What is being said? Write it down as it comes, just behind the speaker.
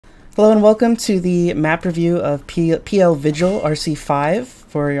Hello and welcome to the map review of PL Vigil RC5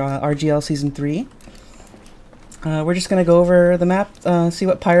 for RGL Season 3. We're just going to go over the map, see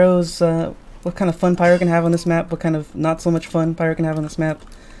what what kind of fun Pyro can have on this map, what kind of not so much fun Pyro can have on this map.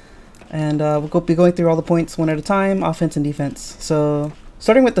 And we'll be going through all the points one at a time, offense and defense. So,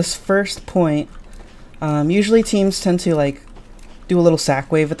 starting with this first point, usually teams tend to do a little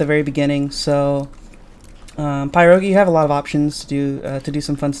sack wave at the very beginning, so Pyro, you have a lot of options to do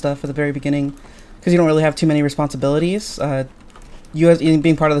some fun stuff at the very beginning because you don't really have too many responsibilities. You as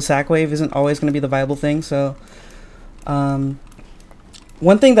being part of the sack wave isn't always going to be the viable thing. So one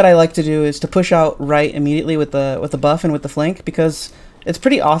thing that I like to do is to push out right immediately with the buff and with the flank, because it's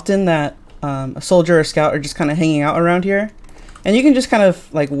pretty often that a soldier or scout are just kind of hanging out around here, and you can just kind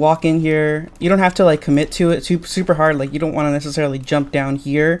of walk in here. You don't have to commit to it super hard. You don't want to necessarily jump down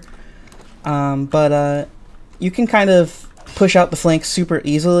here, but you can kind of push out the flank super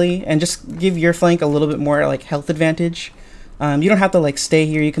easily and just give your flank a little bit more health advantage. You don't have to stay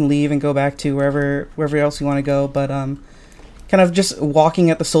here. You can leave and go back to wherever else you want to go, but kind of just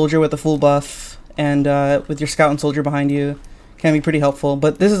walking at the soldier with the full buff and with your scout and soldier behind you can be pretty helpful.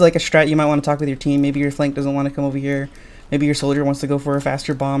 But this is a strat you might want to talk with your team. Maybe your flank doesn't want to come over here. Maybe your soldier wants to go for a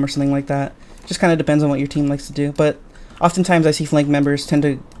faster bomb or something like that. Just kind of depends on what your team likes to do. But oftentimes I see flank members tend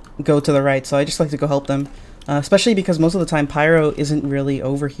to go to the right, so I just like to go help them. Especially because most of the time Pyro isn't really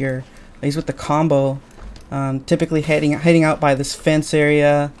over here. He's with the combo, typically hiding out by this fence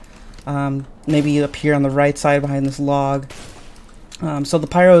area, maybe up here on the right side behind this log. So the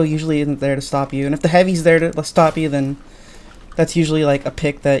Pyro usually isn't there to stop you, and if the heavy's there to stop you, then that's usually a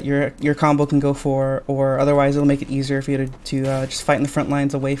pick that your combo can go for, or otherwise it'll make it easier for you to just fight in the front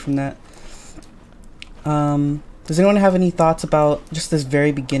lines away from that. Does anyone have any thoughts about just this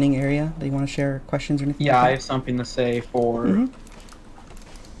very beginning area that you want to share, questions or anything? Yeah, I have something to say for...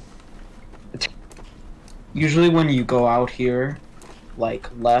 Usually when you go out here, you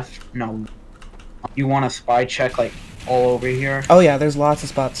want to spy check, all over here. Oh yeah, there's lots of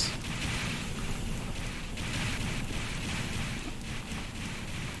spots.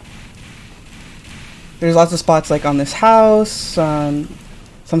 There's lots of spots on this house.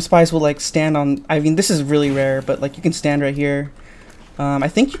 Some spies will stand on. I mean, this is really rare, but you can stand right here. I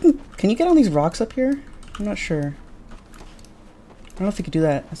think you can. Can you get on these rocks up here? I'm not sure. I don't know if you could do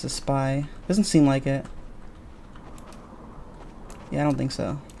that as a spy. Doesn't seem like it. Yeah, I don't think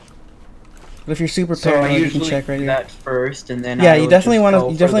so. But if you're super paranoid, you can check right here. That first, and then yeah, you definitely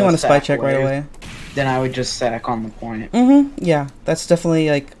want to spy check right away. Then I would just sack on the point. Yeah, that's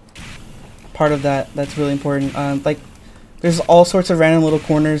definitely part of that. That's really important. There's all sorts of random little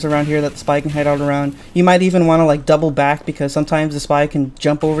corners around here that the spy can hide out around. You might even want to double back, because sometimes the spy can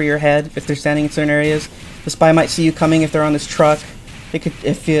jump over your head if they're standing in certain areas. The spy might see you coming if they're on this truck. They could,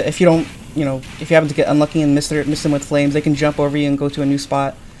 if you don't, if you happen to get unlucky and miss them with flames, they can jump over you and go to a new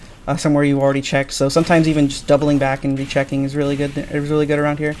spot somewhere you've already checked. So sometimes even just doubling back and rechecking is really good. It's really good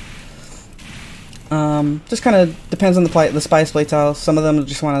around here. Just kind of depends on the spy's playtile. Some of them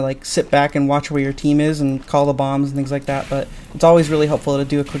just want to sit back and watch where your team is and call the bombs and things like that, but it's always really helpful to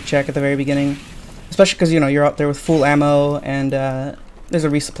do a quick check at the very beginning, especially because you're out there with full ammo, and there's a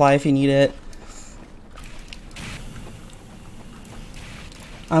resupply if you need it.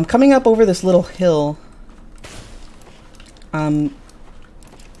 Coming up over this little hill, let's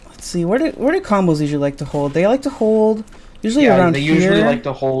see, where do combos usually like to hold? They like to hold usually around here. They usually like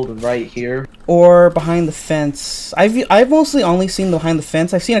to hold right here. Or behind the fence. I've mostly only seen behind the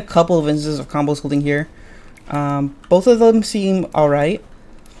fence. I've seen a couple of instances of combos holding here. Both of them seem alright.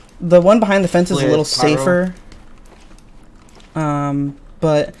 The one behind the fence is a little safer.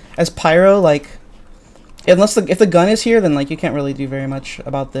 But as Pyro, if the gun is here, then you can't really do very much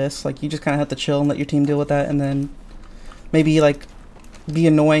about this. You just kind of have to chill and let your team deal with that, and then maybe be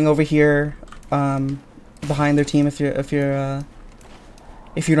annoying over here behind their team if you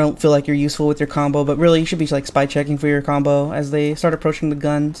don't feel like you're useful with your combo. But really, you should be spy checking for your combo as they start approaching the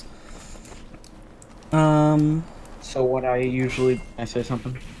guns. So what I usually... Can I say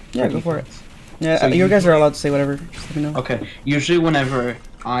something? Yeah, go for it. Yeah, so you guys are allowed to say whatever. Just let me know. Okay. Usually whenever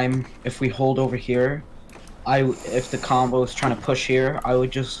if we hold over here, if the combo is trying to push here, I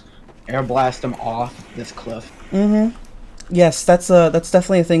would just air blast them off this cliff. Yes, that's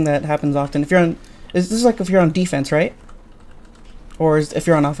definitely a thing that happens often. If you're on... This is if you're on defense, right? Or if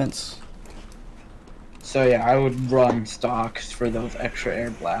you're on offense? So yeah, I would run stocks for those extra air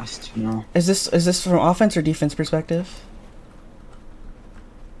blasts, Is this from offense or defense perspective?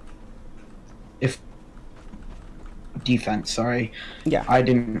 If defense, sorry. Yeah. I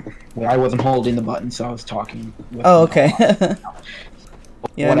wasn't holding the button, so I was talking with oh, okay.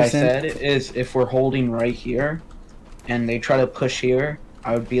 Yeah, what I understand. said is if we're holding right here, and they try to push here,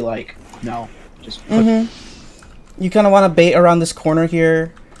 I would be like, no, just push. You kind of want to bait around this corner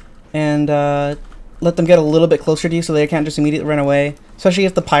here, and let them get a little bit closer to you so they can't just immediately run away. Especially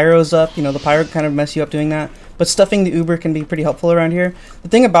if the Pyro's up, you know, the Pyro kind of mess you up doing that. But stuffing the Uber can be pretty helpful around here. The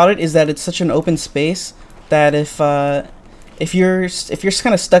thing about it is that it's such an open space that if you're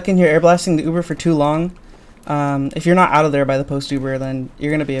kind of stuck in here air blasting the Uber for too long, if you're not out of there by the post Uber, then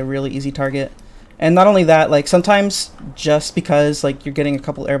you're gonna be a really easy target. And not only that, like sometimes just because like you're getting a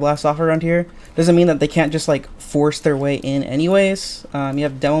couple air blasts off around here doesn't mean that they can't just like force their way in anyways. You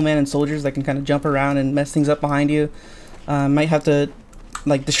have Demo Man and soldiers that can kind of jump around and mess things up behind you. Might have to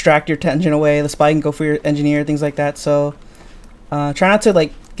like distract your engine away. The spy can go for your engineer, things like that. So try not to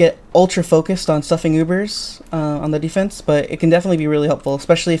like get ultra focused on stuffing Ubers on the defense, but it can definitely be really helpful,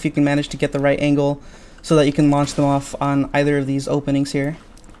 especially if you can manage to get the right angle so that you can launch them off on either of these openings here.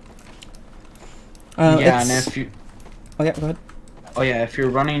 Yeah, and if you... Oh yeah, go ahead. Oh yeah, if you're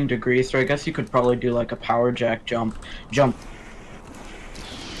running degreaser, I guess you could probably do like a power jack jump.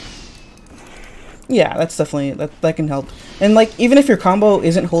 Yeah, that's definitely, that can help. And like, even if your combo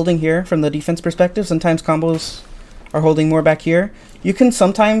isn't holding here from the defense perspective, sometimes combos are holding more back here. You can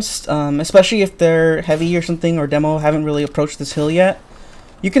sometimes, especially if they're heavy or something, or demo haven't really approached this hill yet,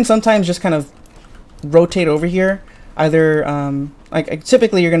 you can sometimes just kind of rotate over here. Either, like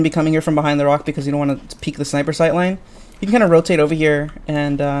typically you're going to be coming here from behind the rock because you don't want to peek the sniper sight line. You can kind of rotate over here,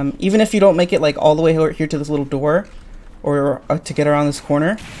 and even if you don't make it like all the way here to this little door, or to get around this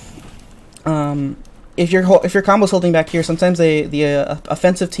corner, if your combo's holding back here, sometimes the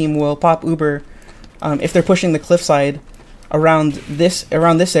offensive team will pop Uber if they're pushing the cliffside around this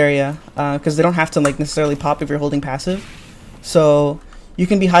area, because they don't have to like necessarily pop if you're holding passive. So you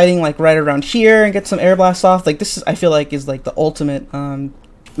can be hiding like right around here and get some air blasts off. Like this is, I feel like, is like the ultimate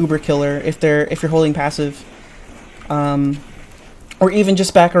Uber killer if you're holding passive, or even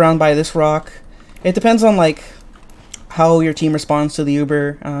just back around by this rock. It depends on like how your team responds to the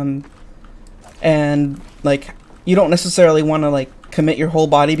Uber, and like you don't necessarily want to like commit your whole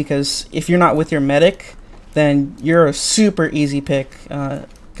body, because if you're not with your medic, then you're a super easy pick,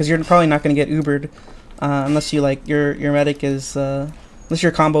 because you're probably not going to get Ubered unless you like your medic is unless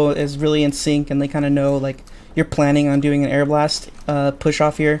your combo is really in sync and they kind of know like you're planning on doing an air blast push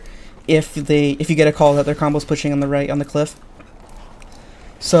off here if you get a call that their combo's pushing on the right on the cliff.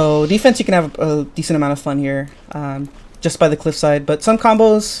 So defense, you can have a decent amount of fun here just by the cliffside, but some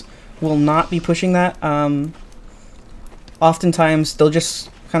combos will not be pushing that. Oftentimes they'll just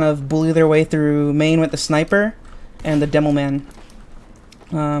kind of bully their way through main with the sniper and the demo man,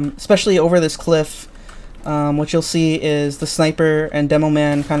 especially over this cliff. What you'll see is the sniper and demo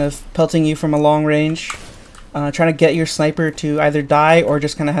man kind of pelting you from a long range, trying to get your sniper to either die or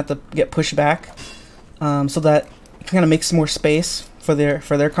just kind of have to get pushed back, so that it kind of makes more space for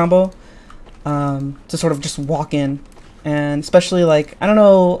their combo to sort of just walk in. And especially like I don't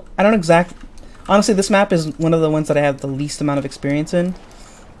know honestly, this map is one of the ones that I have the least amount of experience in,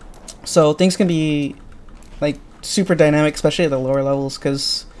 so things can be like super dynamic, especially at the lower levels,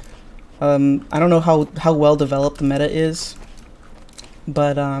 because I don't know how well developed the meta is,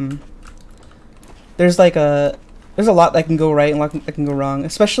 but there's a lot that can go right and a lot that can go wrong,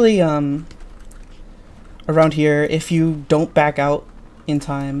 especially around here if you don't back out in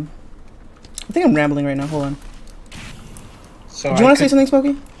time. I think I'm rambling right now. Hold on. So Do you want to say something,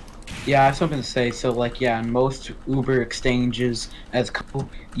 Smokey? Yeah, I have something to say. So, like, yeah, in most Uber exchanges,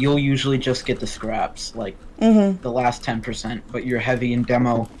 you'll usually just get the scraps, like the last 10%, but you're heavy in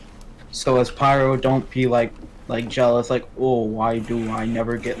demo. So as Pyro, don't be like jealous, like, oh, why do I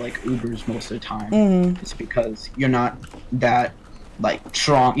never get like Ubers most of the time? It's because you're not that like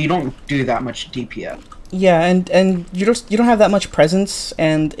strong. You don't do that much DPS. Yeah, and you don't have that much presence,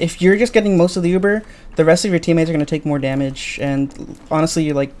 and if you're just getting most of the Uber, the rest of your teammates are going to take more damage, and honestly,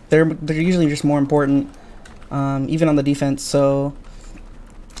 you're like they're usually just more important, even on the defense. So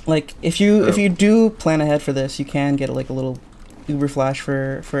like if you do plan ahead for this, you can get like a little Uber flash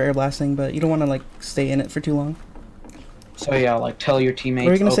for air blasting, but you don't want to like stay in it for too long. So yeah, like tell your teammates,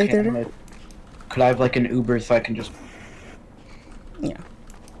 what are you gonna say, Theater? Could I have like an Uber so I can just... Yeah.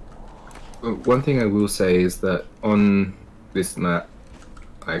 One thing I will say is that on this map,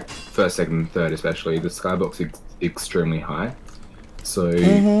 like first, second, and third especially, the skybox is extremely high. So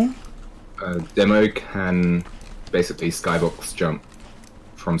demo can basically skybox jump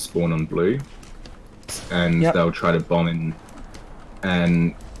from spawn on blue, and they'll try to bomb in.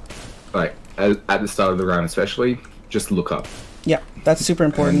 And like at the start of the round especially, just look up. Yeah, that's super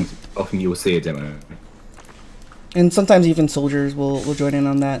important. And often you will see a demo. And sometimes even soldiers will join in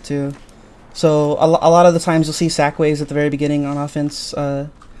on that too. So a lot of the times you'll see sack waves at the very beginning on offense. So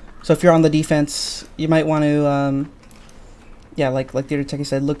if you're on the defense, you might want to, yeah, like Theater Techie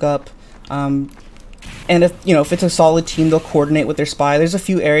said, look up. And if it's a solid team, they'll coordinate with their spy. There's a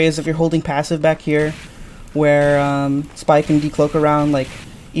few areas if you're holding passive back here, where spy can decloak around, like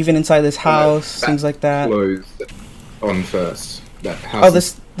even inside this house, things like that. Closed on first. That house. Oh,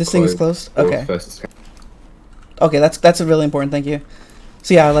 this thing is closed. Okay. Okay, that's a really important. Thank you.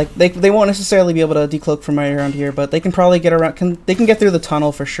 So yeah, like they won't necessarily be able to decloak from right around here, but they can probably get around. They can get through the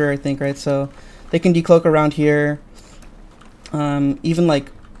tunnel for sure, I think, right? So they can decloak around here. Even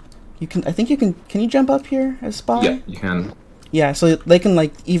like you can. I think you can. Can you jump up here as spy? Yeah, you can. Yeah, so they can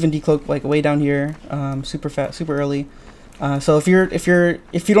like even decloak like way down here, super fast, super early. So if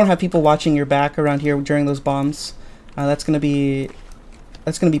you don't have people watching your back around here during those bombs, that's gonna be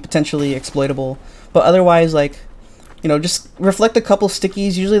potentially exploitable. But otherwise, like, just reflect a couple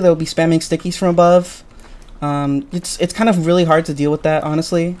stickies. Usually they'll be spamming stickies from above. It's kind of really hard to deal with that,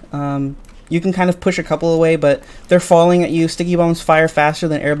 honestly. You can kind of push a couple away, but they're falling at you. Sticky bombs fire faster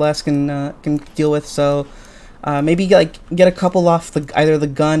than air blast can deal with. So maybe like get a couple off either the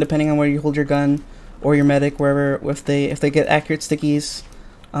gun, depending on where you hold your gun, or your medic, wherever. If they get accurate stickies.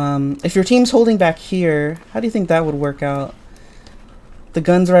 If your team's holding back here, how do you think that would work out? The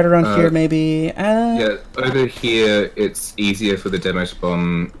gun's right around here, maybe. Yeah, over here it's easier for the demo to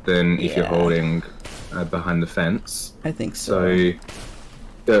bomb than if you're holding behind the fence. I think so.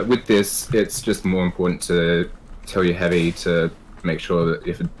 So with this, it's just more important to tell your heavy to make sure that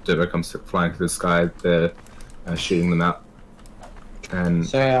if a demo comes flying through the sky, they're shooting them out. And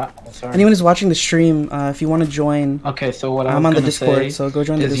so yeah, sorry. Anyone who's watching the stream, if you want to join, okay. So what I'm on the Discord, so go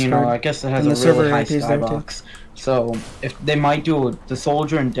join the Discord. I guess it has a really high skybox. So if they might do the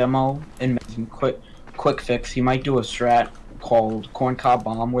soldier and demo in quick fix, he might do a strat called corncob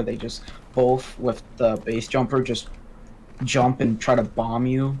bomb, where they just both with the base jumper just jump and try to bomb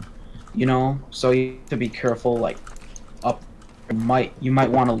you. So you have to be careful. Like up, you might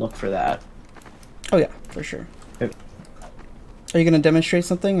want to look for that. Oh yeah, for sure. Are you gonna demonstrate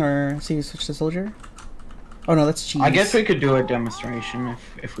something, or see you switch to soldier? Oh no, that's cheese. I guess we could do a demonstration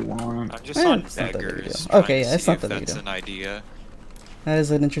if we want. I'm just on beggars. Okay, yeah, it's not that big a deal. That's an idea. That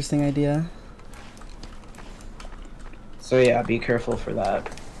is an interesting idea. So yeah, be careful for that.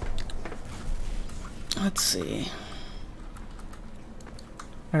 Let's see.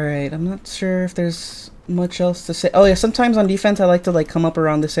 Alright, I'm not sure if there's much else to say. Oh yeah, sometimes on defense I like to like come up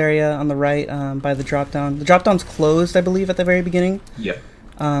around this area on the right by the drop down. The drop down's closed, I believe, at the very beginning. Yeah.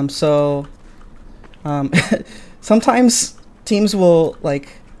 Sometimes teams will, like,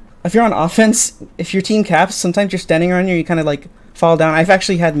 if you're on offense, if your team caps, sometimes you're standing around here, you kind of like fall down. I've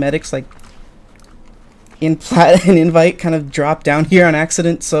actually had medics like in plat and invite kind of drop down here on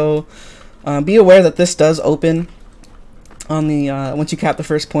accident, so be aware that this does open on the once you cap the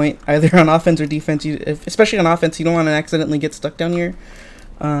first point, either on offense or defense. Especially on offense, you don't want to accidentally get stuck down here.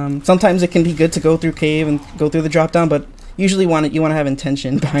 Sometimes it can be good to go through cave and go through the drop down, but usually you want to have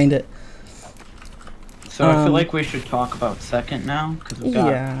intention behind it. So I feel like we should talk about second now, because we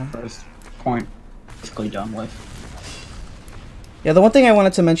got first point basically done with. Yeah, the one thing I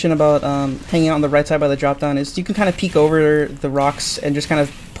wanted to mention about hanging out on the right side by the drop down is you can kind of peek over the rocks and just kind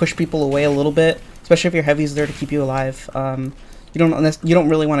of push people away a little bit, especially if your heavy's there to keep you alive. You don't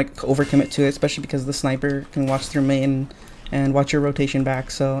really want to overcommit to it, especially because the sniper can watch through main and watch your rotation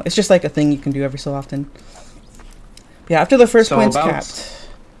back. So it's just like a thing you can do every so often. But yeah, after the first point's capped,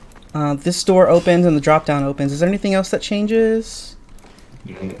 this door opens and the drop down opens. Is there anything else that changes?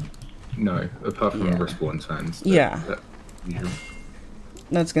 No, apart from respawn times.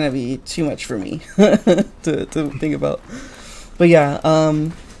 That's gonna be too much for me to think about. But yeah,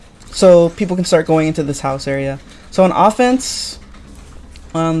 so people can start going into this house area. So on offense,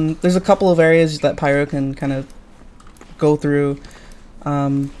 there's a couple of areas that Pyro can kind of go through.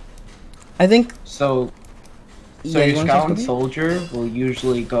 I think so. So your scout and soldier will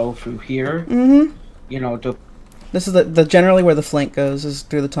usually go through here. This is the generally where the flank goes, is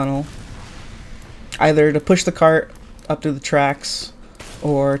through the tunnel. Either to push the cart up through the tracks,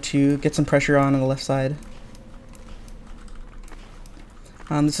 or to get some pressure on the left side.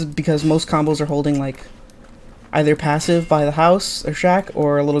 This is because most combos are holding like either passive by the house or shack,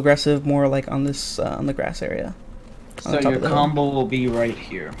 or a little aggressive more like on this on the grass area. So your combo will be right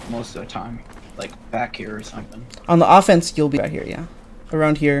here most of the time, like back here or something. On the offense, you'll be right here, yeah,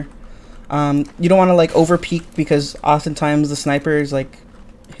 around here. You don't want to like over peek, because oftentimes the sniper is like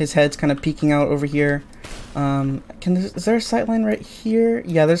his head's kind of peeking out over here. Is there a sight line right here?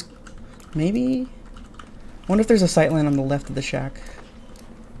 Yeah, there's maybe. I wonder if there's a sightline on the left of the shack.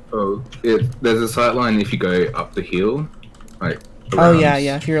 Oh, there's a sight line if you go up the hill, like. Oh yeah,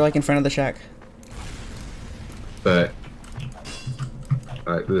 yeah. If you're like in front of the shack. But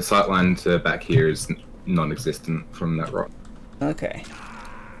the sight line to back here is non-existent from that rock. Okay.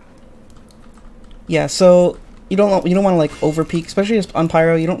 Yeah, so you don't want to like over peek, especially on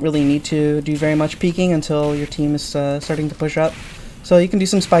Pyro. You don't really need to do very much peeking until your team is starting to push up. So you can do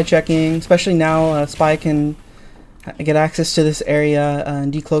some spy checking, especially now. Spy can get access to this area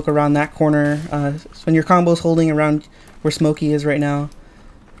and decloak around that corner. When your combo's holding around where Smokey is right now,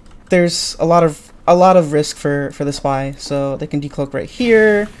 there's a lot of risk for the spy. So they can decloak right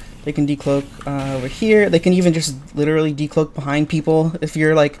here. They can decloak over here. They can even just literally decloak behind people. If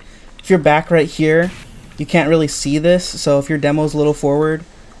you're back right here, you can't really see this. So if your demo's a little forward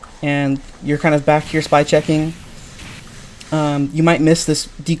and you're kind of back to your spy checking, you might miss this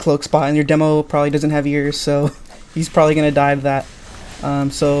decloak spot, and your demo probably doesn't have ears, so he's probably gonna die to that.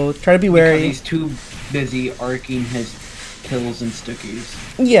 So try to be wary. Because he's too busy arcing his kills and stickies.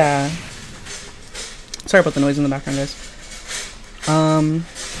 Yeah. Sorry about the noise in the background, guys.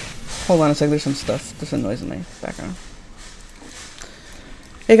 Hold on a sec. There's some stuff. There's some noise in the background.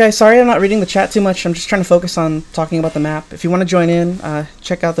 Hey guys, sorry I'm not reading the chat too much. I'm just trying to focus on talking about the map. If you want to join in,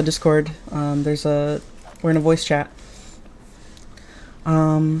 check out the Discord. We're in a voice chat.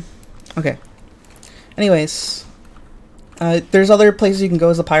 Okay. Anyways, there's other places you can go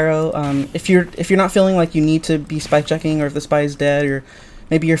as a Pyro. If you're not feeling like you need to be spy checking, or if the spy is dead, or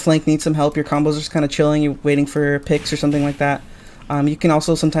maybe your flank needs some help, your combos are just kind of chilling, you're waiting for picks or something like that. You can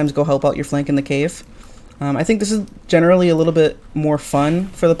also sometimes go help out your flank in the cave. I think this is generally a little bit more fun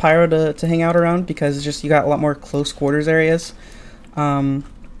for the Pyro to hang out around, because it's just you got a lot more close quarters areas.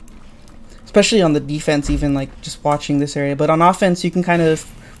 Especially on the defense, even like just watching this area. But on offense, you can kind of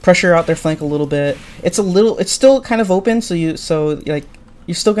pressure out their flank a little bit. It's still kind of open, so you're still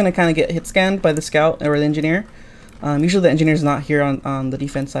gonna kind of get hit scanned by the scout or the engineer. Usually the engineer's not here on the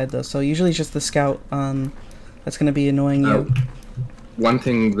defense side though, so usually it's just the scout that's gonna be annoying you. One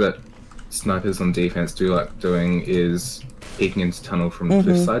thing that snipers on defense do like doing is peeking into tunnel from the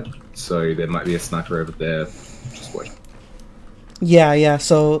cliff side, so there might be a sniper over there. Just watch. Yeah.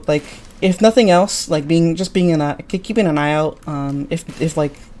 So like, if nothing else, like keeping an eye out. If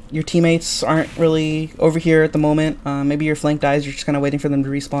like your teammates aren't really over here at the moment, maybe your flank dies, you're just kind of waiting for them to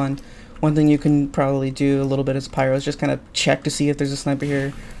respawn. One thing you can probably do a little bit as Pyro is just kind of check to see if there's a sniper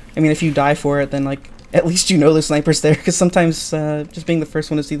here. I mean, if you die for it, then like at least you know the sniper's there, because sometimes just being the first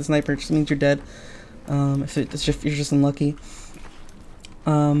one to see the sniper just means you're dead. If you're just unlucky.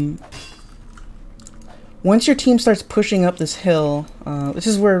 Once your team starts pushing up this hill, this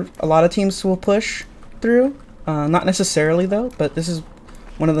is where a lot of teams will push through. Not necessarily though, but this is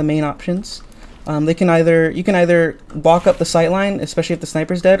one of the main options. You can either walk up the sight line, especially if the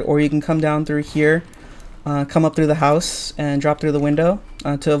sniper's dead, or you can come down through here, come up through the house and drop through the window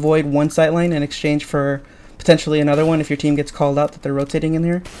to avoid one sight line in exchange for potentially another one if your team gets called out that they're rotating in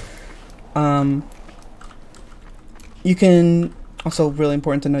here. You can also, really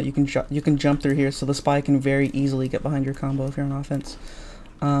important to note, you can jump through here, so the spy can very easily get behind your combo if you're on offense.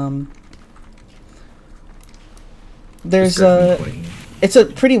 It's a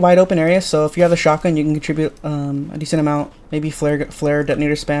pretty wide open area, so if you have a shotgun, you can contribute a decent amount. Maybe flare,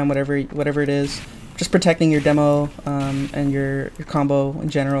 detonator spam, whatever it is. Just protecting your demo and your combo in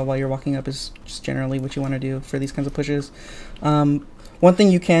general while you're walking up is just generally what you want to do for these kinds of pushes. One thing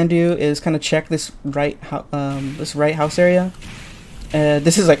you can do is kind of check this right house area.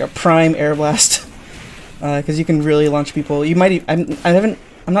 This is like a prime air blast, because you can really launch people. You might.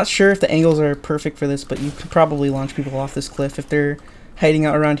 I'm not sure if the angles are perfect for this, but you could probably launch people off this cliff if they're hiding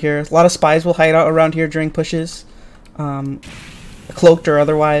out around here. A lot of spies will hide out around here during pushes, cloaked or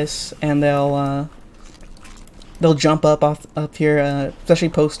otherwise, and they'll jump up here, especially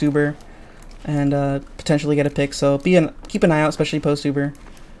post Uber, and potentially get a pick. So keep an eye out, especially post Uber.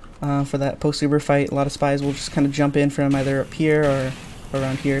 For that post-Uber fight, a lot of spies will just kind of jump in from either up here or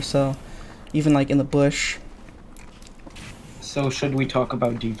around here, so even like in the bush. So should we talk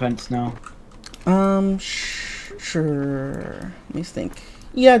about defense now? Sure. Let me think.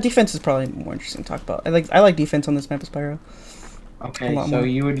 Yeah, defense is probably more interesting to talk about. I like defense on this map as Pyro. Okay, so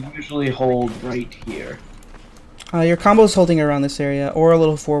you would usually hold right here. Your combo's holding around this area, or a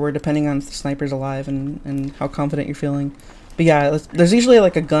little forward, depending on if the sniper's alive and how confident you're feeling. But yeah, there's usually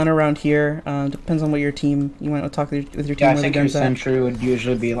like a gun around here. Depends on what your team, you want to talk with your team. Yeah, I think your sentry would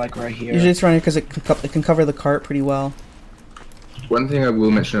usually be like right here. Usually it's around here because it can cover the cart pretty well. One thing I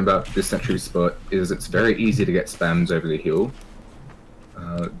will mention about this sentry spot is it's very easy to get spammed over the hill.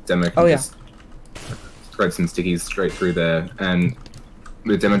 Demo can just spread some stickies straight through there, and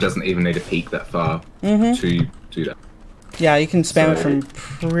the demo doesn't even need to peek that far to do that. Yeah, you can spam it from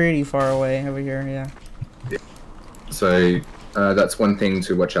pretty far away over here, yeah. So that's one thing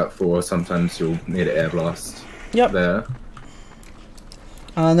to watch out for. Sometimes you'll need an air blast there.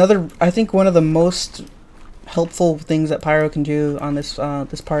 I think one of the most helpful things that Pyro can do on this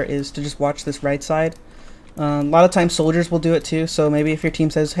this part is to just watch this right side. A lot of times soldiers will do it too, so maybe if your team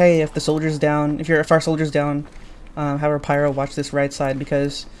says, hey, if the soldier's down, if our soldier's down, have our Pyro watch this right side,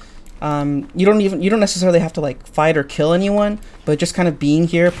 because you don't necessarily have to like fight or kill anyone, but just kind of being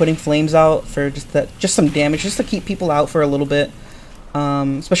here, putting flames out for just some damage, just to keep people out for a little bit.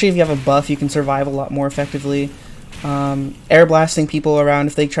 Especially if you have a buff, you can survive a lot more effectively. Air blasting people around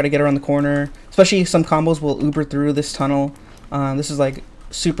if they try to get around the corner, especially some combos will uber through this tunnel. This is like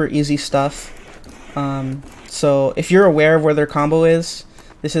super easy stuff. So if you're aware of where their combo is,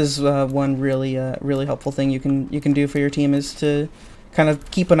 this is one really really helpful thing you can do for your team, is to kind of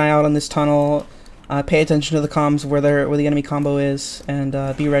keep an eye out on this tunnel, pay attention to the comms where the enemy combo is, and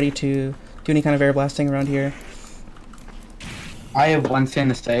be ready to do any kind of air blasting around here. I have one thing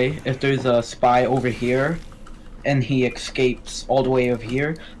to say. If there's a spy over here and he escapes all the way over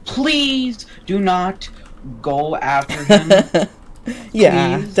here, please do not go after him.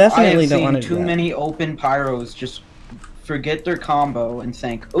 Yeah, Please. definitely don't want I to have do seen too that. many open pyros just forget their combo and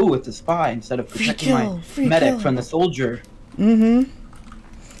think, "Oh, it's a spy," instead of protecting my medic from the soldier. Yeah,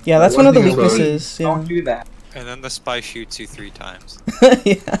 that's one of the weaknesses. Yeah. Don't do that. And then the spy shoots you 3 times.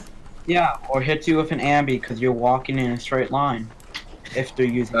 Yeah. Yeah, or hits you with an ambi because you're walking in a straight line. If they're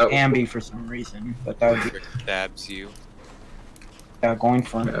using ambi for some reason, but that would be Stabs you. going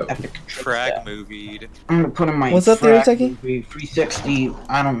for an epic Frag stab. movied. I'm gonna put in my What's up there, Techie? movie, 360.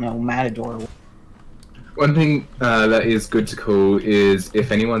 I don't know, Matador. One thing that is good to call is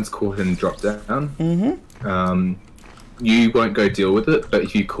if anyone's caught in drop down, you won't go deal with it, but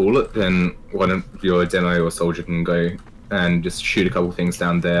if you call it, then one of your demo or soldier can go and just shoot a couple things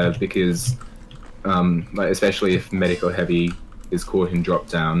down there, because like especially if medic or heavy is caught in drop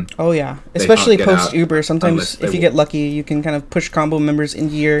down. Oh yeah, especially can't get post out Uber. Sometimes if you get lucky, you can kind of push combo members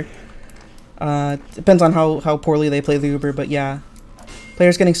into your. Depends on how poorly they play the Uber, but yeah,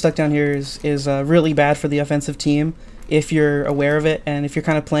 players getting stuck down here is really bad for the offensive team if you're aware of it, and if you're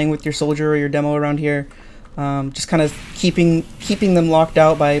kind of playing with your soldier or your demo around here, just kind of keeping them locked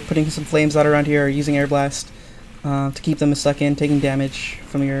out by putting some flames out around here or using air blast to keep them stuck in, taking damage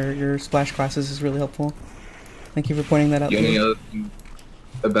from your splash classes is really helpful. Thank you for pointing that out. The only other thing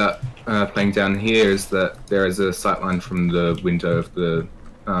about playing down here is that there is a sightline from the window of the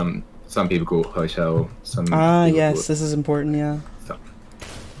some people call it hotel. Some yes, this is important. Yeah,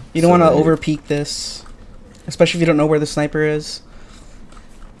 you don't want to over peek this, especially if you don't know where the sniper is.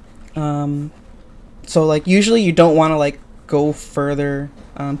 So like usually you don't want to like go further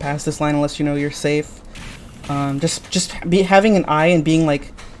past this line unless you know you're safe. Just having an eye and being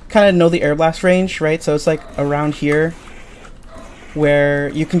like kind of know the air blast range, right? So it's like around here where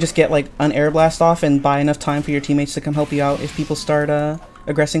you can just get like an air blast off and buy enough time for your teammates to come help you out if people start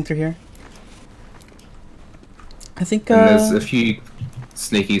aggressing through here. I think and there's a few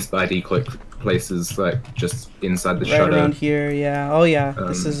sneaky spy decoy places like just inside the shutter. Right around here, yeah. Oh yeah,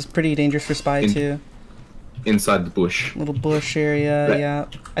 this is pretty dangerous for spy too. Inside the bush. Little bush area, yeah.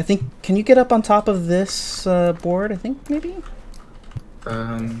 I think, can you get up on top of this board? I think maybe. I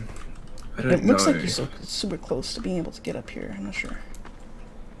don't know. It looks like you're so super close to being able to get up here. I'm not sure.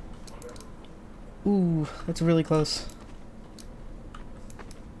 Ooh, that's really close.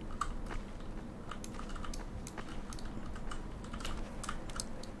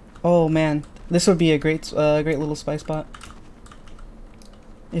 Oh man, this would be a great little spy spot.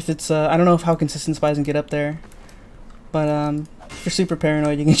 If it's, I don't know how consistent spies can get up there, but if you're super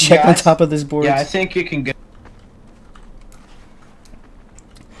paranoid, you can check on top of this board. Yeah, I think you can get.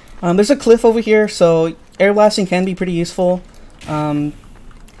 There's a cliff over here, so air blasting can be pretty useful.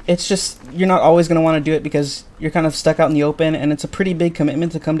 It's just you're not always going to want to do it because you're kind of stuck out in the open, and it's a pretty big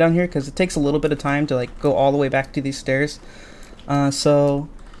commitment to come down here because it takes a little bit of time to like go all the way back to these stairs. So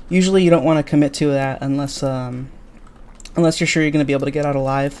usually you don't want to commit to that unless you're sure you're going to be able to get out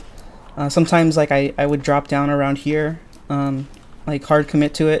alive. Sometimes like I would drop down around here, like hard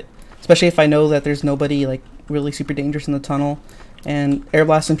commit to it, especially if I know that there's nobody like really super dangerous in the tunnel, and air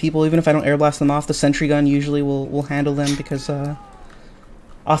blasting people, even if I don't air blast them off, the sentry gun usually will handle them because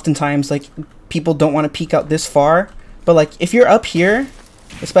oftentimes like people don't want to peek out this far, but like if you're up here,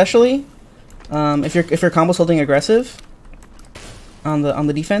 especially if your combo's holding aggressive on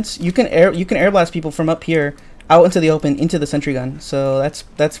the defense, you can air blast people from up here out into the open into the sentry gun, so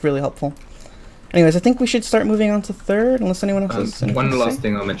that's really helpful. Anyways, I think we should start moving on to third, unless anyone else has anything One to last say.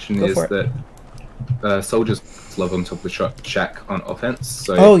 thing I'll mention Go is for it. that soldiers love on top of the shack on offense.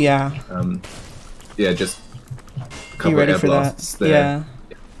 So Oh yeah, yeah, just be cover ready air for that. blasts there. Yeah,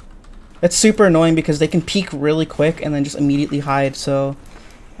 it's super annoying because they can peek really quick and then just immediately hide. So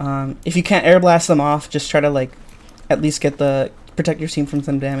if you can't air blast them off, just try to like at least protect your team from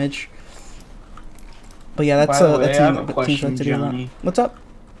some damage. But yeah, that's By the way, that's I have a teams question, like to do a lot. Johnny. What's up?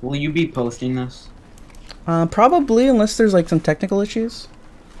 Will you be posting this? Probably, unless there's like some technical issues.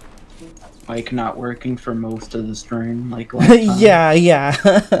 Like not working for most of the stream, like last time?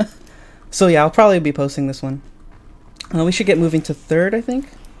 Yeah. So yeah, I'll probably be posting this one. We should get moving to third, I think.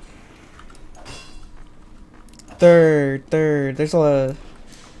 Third. There's a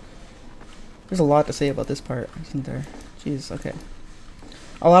lot to say about this part, isn't there? Jeez. Okay.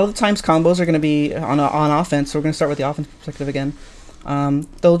 A lot of the times combos are going to be on offense, so we're going to start with the offense perspective again.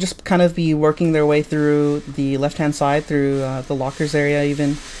 They'll just kind of be working their way through the left-hand side, through the lockers area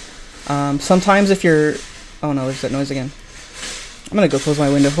even. Sometimes if you're... Oh no, there's that noise again. I'm going to go close my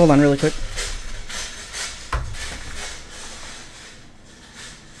window. Hold on really quick.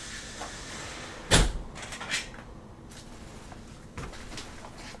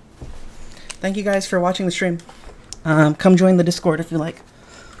 Thank you guys for watching the stream. Come join the Discord if you like.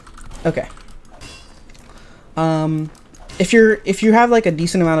 Okay. If you have like a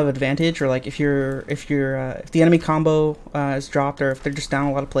decent amount of advantage, or like if the enemy combo is dropped, or if they're just down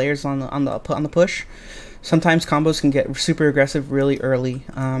a lot of players on the push, sometimes combos can get super aggressive really early,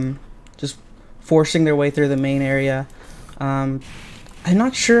 just forcing their way through the main area. I'm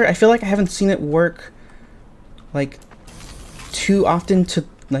not sure. I feel like I haven't seen it work like too often to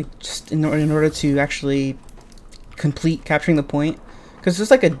like just in order to actually complete capturing the point, because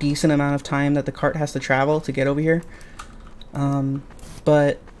there's like a decent amount of time that the cart has to travel to get over here.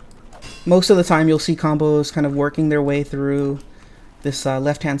 But most of the time you'll see combos kind of working their way through this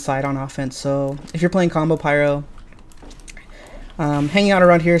left-hand side on offense. So if you're playing combo Pyro, hanging out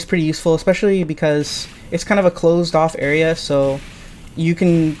around here is pretty useful, especially because it's kind of a closed off area, so you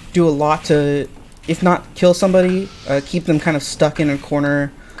can do a lot to, if not kill somebody, keep them kind of stuck in a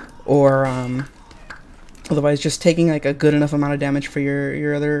corner, or otherwise just taking like a good enough amount of damage for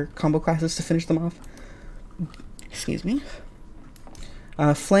your other combo classes to finish them off. Excuse me.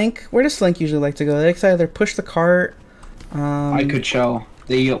 Flank. Where does flank usually like to go? They like to either push the cart. I could show.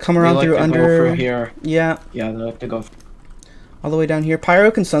 They come around like through to under. go through here. Yeah. Yeah, they like to go all the way down here.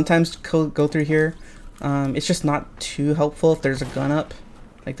 Pyro can sometimes go through here. It's just not too helpful if there's a gun up.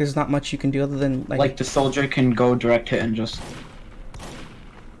 Like there's not much you can do other than like the soldier can go direct hit and just.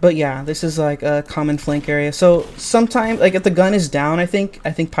 But yeah, this is like a common flank area. So sometimes, like if the gun is down, I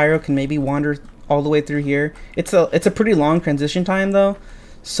think Pyro can maybe wander all the way through here. It's a pretty long transition time though,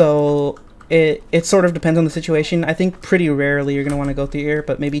 so it sort of depends on the situation. I think pretty rarely you're gonna want to go through here,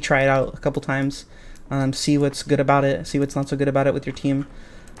 but maybe try it out a couple times, see what's good about it, see what's not so good about it with your team.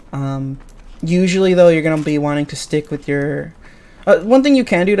 Usually though, you're gonna be wanting to stick with your. One thing you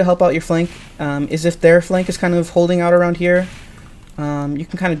can do to help out your flank is if their flank is kind of holding out around here. You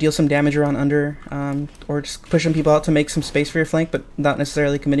can kind of deal some damage around under, or just pushing people out to make some space for your flank, but not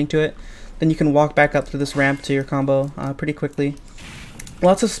necessarily committing to it. Then you can walk back up through this ramp to your combo pretty quickly.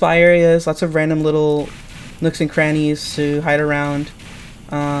 Lots of spy areas, lots of random little nooks and crannies to hide around.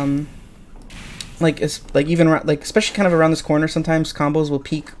 Especially kind of around this corner, sometimes combos will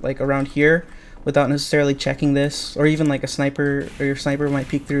peek like around here without necessarily checking this, or even like a sniper or your sniper might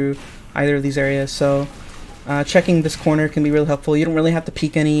peek through either of these areas. So checking this corner can be really helpful. You don't really have to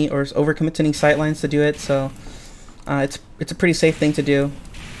peek any or overcommit to any sightlines to do it, so it's a pretty safe thing to do.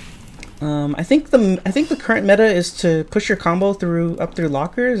 I think the current meta is to push your combo up through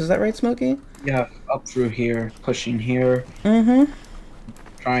lockers. Is that right, Smokey? Yeah, up through here, pushing here. Mm-hmm.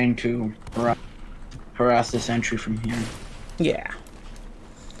 Trying to harass this entry from here. Yeah.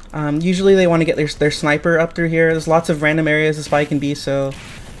 Usually they want to get their sniper up through here. There's lots of random areas the spy can be, so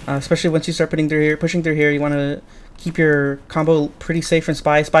especially once you start pushing through here, you want to keep your combo pretty safe from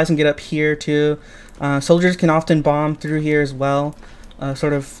spies. Spies can get up here too. Soldiers can often bomb through here as well.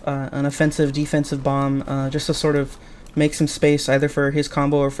 Sort of an offensive defensive bomb, just to sort of make some space either for his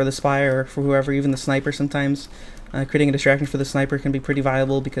combo or for the spy or for whoever, even the sniper sometimes. Creating a distraction for the sniper can be pretty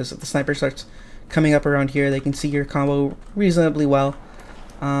viable, because if the sniper starts coming up around here, they can see your combo reasonably well.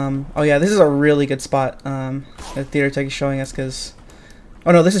 Oh yeah, this is a really good spot that Theater Tech is showing us, because...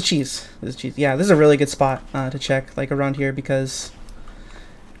 Oh no, this is cheese. Yeah, this is a really good spot to check, like around here, because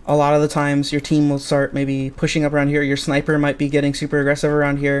a lot of the times your team will start maybe pushing up around here. Your sniper might be getting super aggressive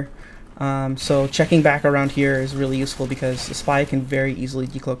around here. So checking back around here is really useful because the spy can very easily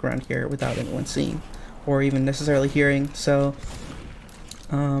decloak around here without anyone seeing or even necessarily hearing. So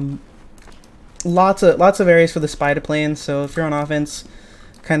lots of areas for the spy to play in. So if you're on offense,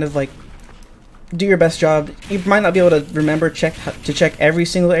 kind of like do your best job. You might not be able to remember to check every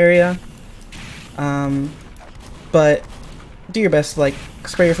single area, but do your best to like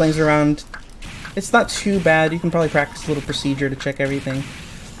spray your flames around. It's not too bad. You can probably practice a little procedure to check everything.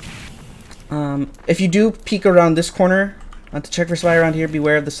 If you do peek around this corner to check for spy around here,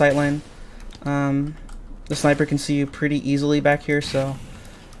 beware of the sightline. The sniper can see you pretty easily back here, so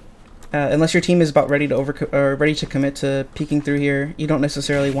unless your team is about ready to commit to peeking through here, you don't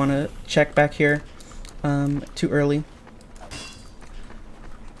necessarily want to check back here too early.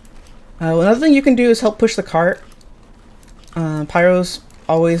 Another thing you can do is help push the cart. Pyro's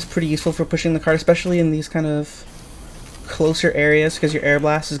always pretty useful for pushing the cart, especially in these kind of closer areas, because your air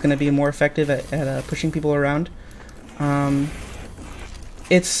blast is going to be more effective at pushing people around.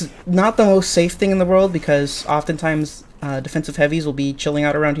 It's not the most safe thing in the world because oftentimes defensive heavies will be chilling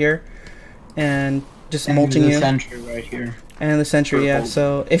out around here and just mulching you. And the sentry right here. And the sentry, yeah.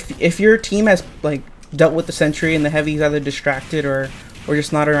 So if your team has like dealt with the sentry and the heavy's either distracted or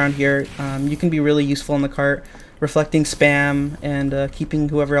just not around here, you can be really useful in the cart, reflecting spam and keeping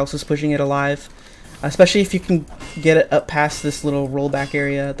whoever else is pushing it alive. Especially if you can get it up past this little rollback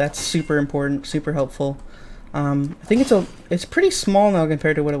area, that's super important, super helpful. I think it's pretty small now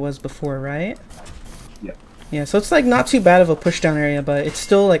compared to what it was before, right? Yeah. Yeah, so it's like not too bad of a pushdown area, but it's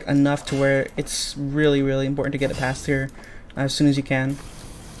still like enough to where it's really, really important to get it past here as soon as you can.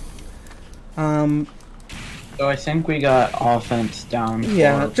 So I think we got offense down.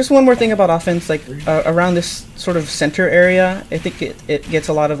 Yeah, just one more thing about offense, like around this sort of center area, I think it gets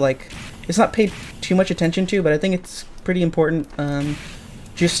a lot of like, it's not paid too much attention to, but I think it's pretty important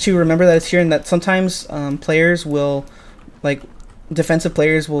just to remember that it's here, and that sometimes players will, like defensive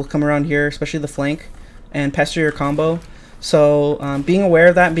players will come around here, especially the flank, and pester your combo. So being aware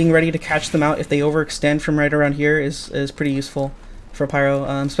of that and being ready to catch them out if they overextend from right around here is pretty useful for Pyro,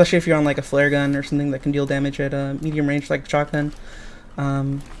 especially if you're on like a flare gun or something that can deal damage at medium range like shotgun.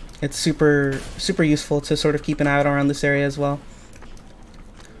 It's super useful to sort of keep an eye out around this area as well.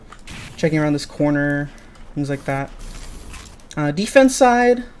 Checking around this corner, things like that. Defense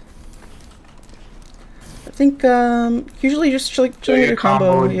side, I think usually just chilling with your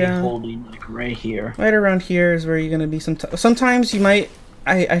combo. Would Yeah, be holding like right here. right around here is where you're gonna be. Sometimes you might.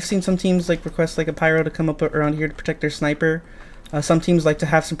 I've seen some teams like request like a pyro to come up around here to protect their sniper. Some teams like to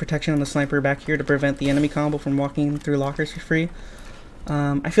have some protection on the sniper back here to prevent the enemy combo from walking through lockers for free.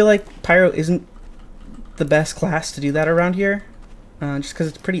 I feel like pyro isn't the best class to do that around here, just because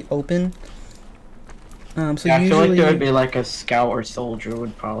it's pretty open. So Yeah, I feel like usually, there would be like a scout or soldier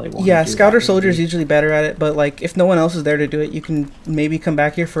would probably want yeah, to do scout or that, soldier is maybe. usually better at it, but like if no one else is there to do it, you can maybe come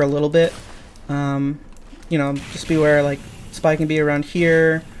back here for a little bit. You know, just beware, like spy can be around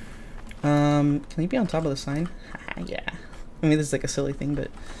here. Can he be on top of the sign? Yeah. I mean, this is like a silly thing, but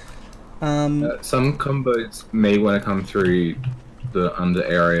some combos may want to come through the under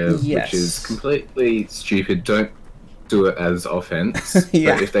area, yes. which is completely stupid. Don't do it as offense.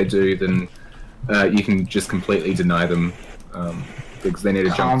 Yeah. But if they do, then you can just completely deny them because they need to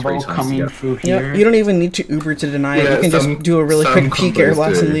jump 3 Combo times coming to get. through yeah, here. you don't even need to Uber to deny it. Yeah, You can just do a really some quick peek air combos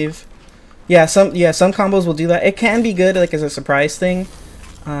blast and do. leave. Yeah, some combos will do that. It can be good like as a surprise thing,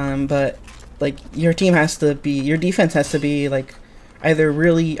 but like your defense has to be like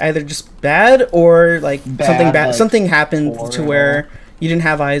either just bad or like something happened or to where you didn't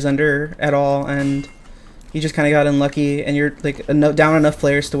have eyes under at all and you just kind of got unlucky and you're like down enough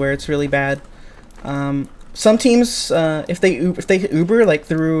players to where it's really bad. Some teams, if they Uber like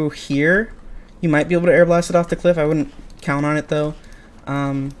through here, you might be able to air blast it off the cliff. I wouldn't count on it though,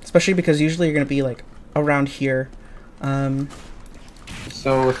 especially because usually you're gonna be like around here.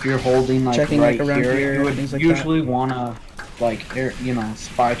 So if you're holding like Checking, right like, around here, here, you would things like usually wanna like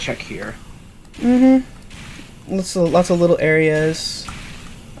spy check here. Lots of little areas.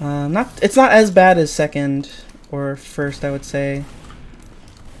 It's not as bad as second or first, I would say.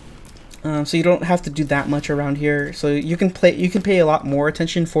 So you don't have to do that much around here. So you can pay a lot more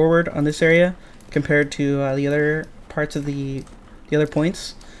attention forward on this area compared to the other parts of the other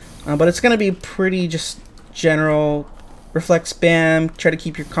points. But it's gonna be pretty just general. Reflect spam. Try to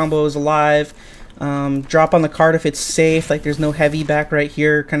keep your combos alive. Drop on the card if it's safe. Like there's no heavy back right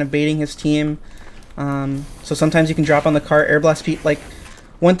here, kind of baiting his team. So sometimes you can drop on the cart, air blast. Like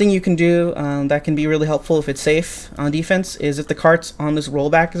one thing you can do that can be really helpful if it's safe on defense is if the cart's on this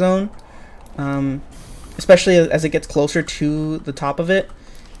rollback zone, especially as it gets closer to the top of it,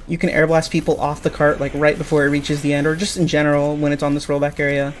 you can air blast people off the cart like right before it reaches the end, or just in general when it's on this rollback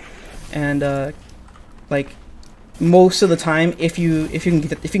area. And like most of the time, if you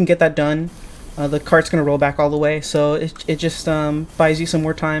can get that done, the cart's gonna roll back all the way. So it just buys you some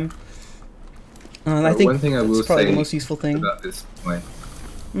more time. I think one thing I will that's probably say the most useful thing about this point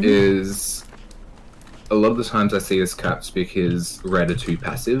is a lot of the times I see this caps because red are too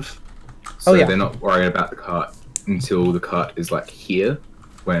passive, so they're not worried about the cart until the cart is like here,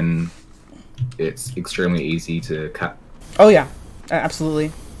 when it's extremely easy to cap. Oh yeah,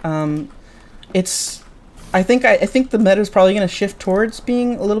 absolutely. I think the meta is probably going to shift towards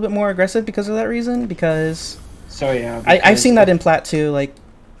being a little bit more aggressive because of that reason. Because I've seen that in Plat too. Like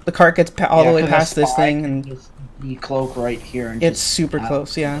the cart gets all the way past this thing, and the cloak right here, and it's super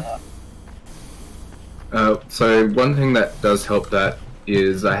close. Yeah. So one thing that does help that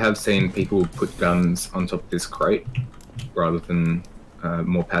is I have seen people put guns on top of this crate rather than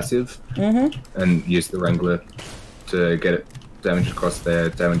more passive, and use the Wrangler to get it damage across there,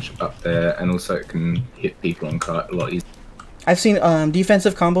 damage up there, and also it can hit people on cart a lot easier. I've seen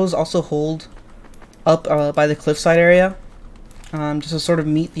defensive combos also hold up by the cliffside area, just to sort of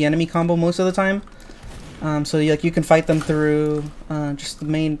meet the enemy combo most of the time. So you can fight them through just the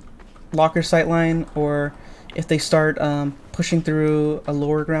main locker sight line, or if they start pushing through a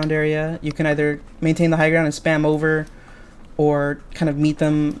lower ground area, you can either maintain the high ground and spam over, or kind of meet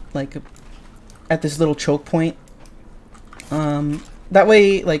them like at this little choke point. That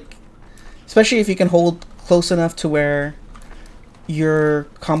way, like, especially if you can hold close enough to where your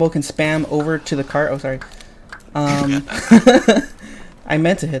combo can spam over to the cart. Oh, sorry. I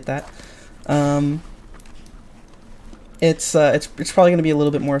meant to hit that. It's probably going to be a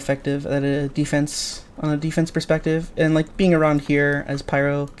little bit more effective at a defense, on a defense perspective, and like being around here as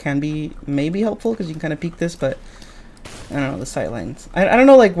Pyro can be maybe helpful because you can kind of peek this, but I don't know, the sight lines. I don't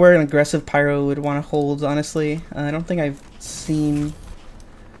know like where an aggressive Pyro would want to hold, honestly. I don't think I've seen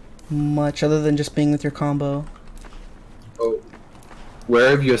much other than just being with your combo. Oh,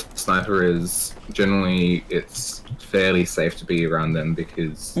 wherever your sniper is, generally it's fairly safe to be around them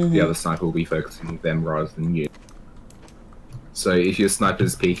because the other sniper will be focusing on them rather than you. So if your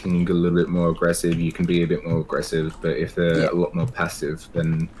sniper's peeking a little bit more aggressive, you can be a bit more aggressive, but if they're a lot more passive,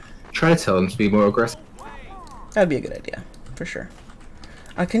 then try to tell them to be more aggressive. That'd be a good idea, for sure.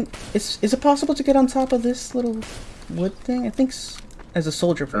 Is it possible to get on top of this little wood thing? I think as a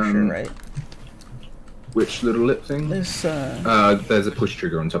soldier for sure, right? Which little lip thing? There's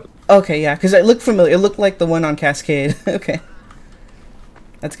Okay, yeah, because it looked familiar. It looked like the one on Cascade. Okay.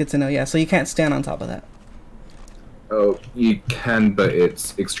 That's good to know, yeah. So you can't stand on top of that. Oh, you can, but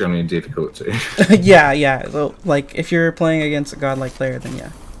it's extremely difficult to. Yeah. So, like, if you're playing against a godlike player, then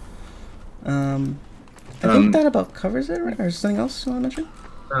yeah. I think that about covers it, right? Or is there something else you want to mention?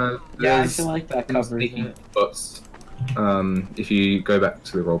 Yeah, I feel like that covers it. Spots. If you go back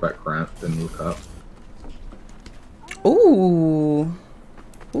to the rollback ramp, then look up. Ooh,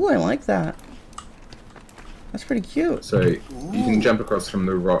 I like that. That's pretty cute. So you can jump across from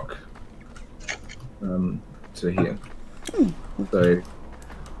the rock to here. So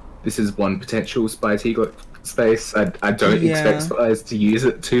this is one potential Spy Teagle space. I don't expect spies to use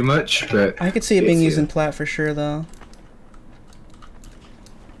it too much, but I could see it being used in Plat for sure, though.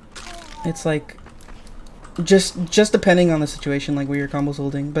 It's like just depending on the situation, like where your combo's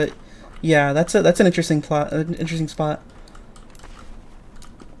holding. But yeah, that's an interesting interesting spot.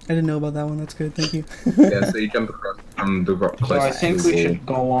 I didn't know about that one. That's good. Thank you. Yeah, so you jump across from the rock. So I think we should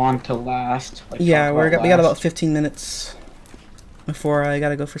go on to last. Like, yeah, we got about 15 minutes before I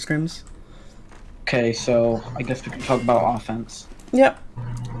gotta go for scrims. Okay, so I guess we can talk about offense. Yep.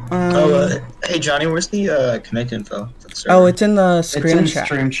 Hey Johnny, where's the connect info for the server? Oh, it's in the screen chat.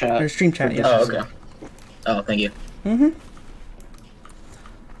 Stream chat. Or stream chat, yeah. Oh, okay. Oh, thank you.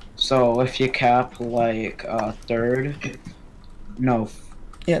 So if you cap like third, no.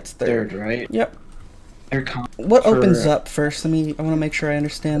 Yeah, it's third, right? Yep. What opens up first? I want to make sure I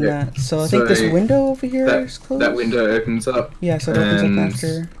understand that. So I think this window over here is closed. That window opens up. Yeah, so it opens up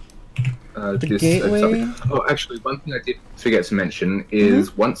after the gateway. Oh, actually, one thing I did forget to mention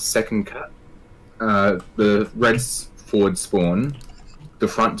is once second cap, the reds forward spawn, the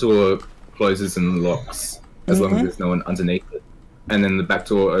front door closes and locks as long as there's no one underneath it, and then the back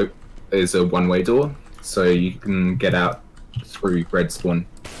door is a one-way door, so you can get out through red spawn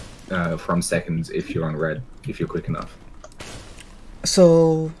from seconds if you're on red, if you're quick enough.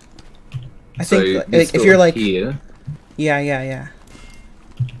 So I think if you're like here, yeah,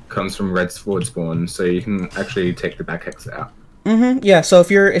 comes from red forward spawn, so you can actually take the back exit out. Yeah, so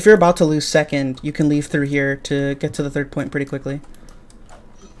if you're about to lose second, you can leave through here to get to the third point pretty quickly.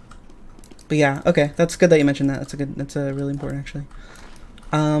 But yeah, okay, that's good that you mentioned that. That's a really important actually.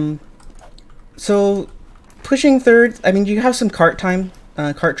 So pushing third, I mean, you have some cart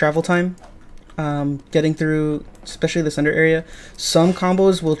travel time, getting through, especially this under area. Some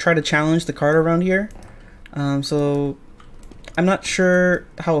combos will try to challenge the cart around here. So I'm not sure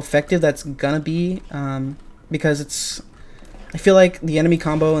how effective that's gonna be, because I feel like the enemy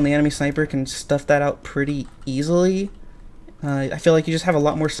combo and the enemy sniper can stuff that out pretty easily. I feel like you just have a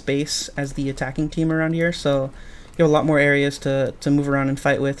lot more space as the attacking team around here, so you have a lot more areas to move around and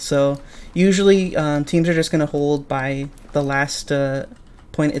fight with. So usually teams are just going to hold by the last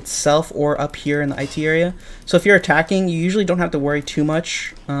point itself or up here in the IT area. So if you're attacking, you usually don't have to worry too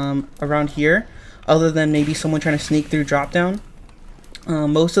much around here, other than maybe someone trying to sneak through drop down.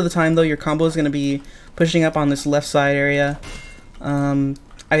 Most of the time though, your combo is going to be pushing up on this left side area,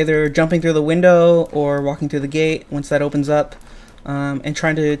 either jumping through the window or walking through the gate once that opens up, and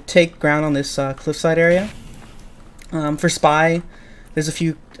trying to take ground on this cliffside area. For Spy, there's a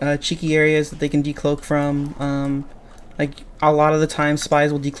few cheeky areas that they can decloak from. Like a lot of the time,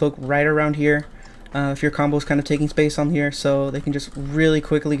 Spies will decloak right around here if your combo is kind of taking space on here, so they can just really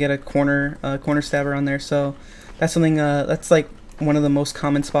quickly get a corner stab around there. So that's something that's like one of the most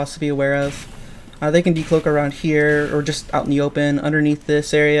common spots to be aware of. They can decloak around here or just out in the open underneath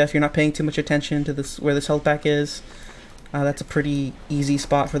this area if you're not paying too much attention to this where this health pack is. That's a pretty easy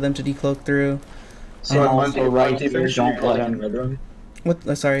spot for them to decloak through. So on right defense, here, don't holding red room.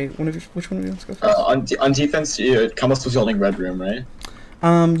 What? Sorry, which one of you wants to go first? On defense, combos was holding red room, right?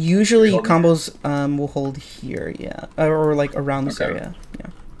 Usually combos will hold here, yeah, or like around this area, yeah.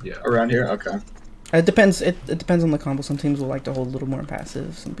 Yeah. Around here, okay. It depends. It depends on the combo. Some teams will like to hold a little more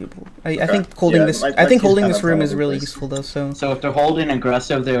passive. Some people. I think holding this. I think holding this room is really useful though. So if they're holding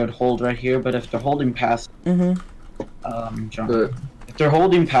aggressive, they would hold right here. But if they're holding passive, if they're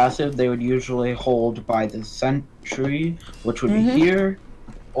holding passive, they would usually hold by the sentry, which would be here,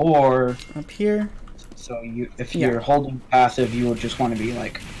 or up here. So if you're holding passive, you would just want to be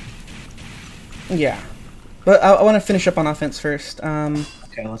like. Yeah, but I want to finish up on offense first.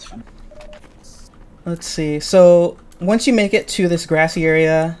 Okay, let's finish. Let's see. So once you make it to this grassy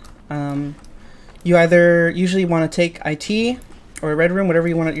area, you either usually want to take IT or red room, whatever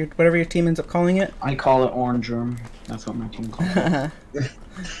your team ends up calling it. I call it orange room. That's what my team calls it.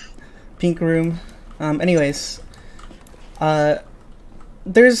 Pink room. Anyways,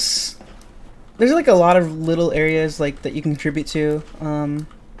 there's like a lot of little areas like that you can contribute to.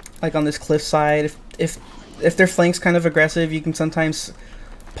 Like on this cliff side, if their flank's kind of aggressive, you can sometimes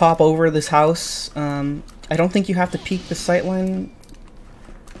pop over this house. I don't think you have to peek the sightline.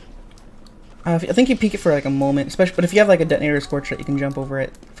 I think you peek it for like a moment, especially. But if you have like a detonator scorch, you can jump over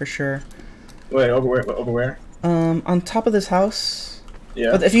it for sure. Wait, over where? Over where? On top of this house.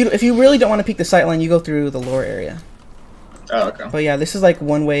 Yeah. But if you really don't want to peek the sightline, you go through the lower area. Oh, okay. But yeah, this is like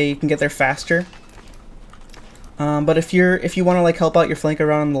one way you can get there faster. But if you want to like help out your flank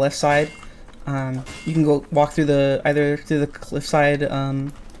around on the left side, you can go walk through either through the cliffside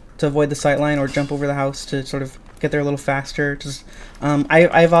to avoid the sightline, or jump over the house to sort of get there a little faster. Just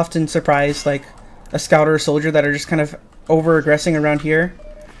I've often surprised like a scout or a soldier that are just kind of over aggressing around here,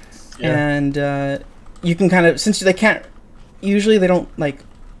 and you can kind of, since they can't, usually they don't like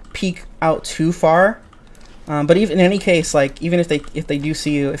peek out too far. But even in any case, like even if they do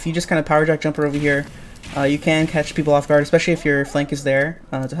see you, if you just kind of power jack jumper over here, you can catch people off guard, especially if your flank is there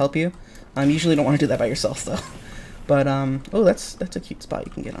to help you. You usually don't want to do that by yourself though. But oh, that's a cute spot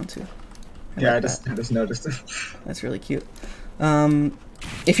you can get onto. I just noticed it. That's really cute.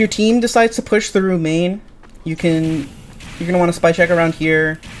 If your team decides to push through main, you're gonna want to spy check around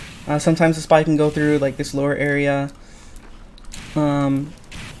here. Sometimes the spy can go through like this lower area.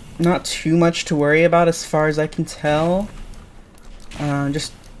 Not too much to worry about as far as I can tell.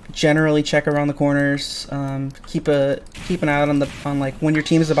 Just generally check around the corners. Keep an eye out on like when your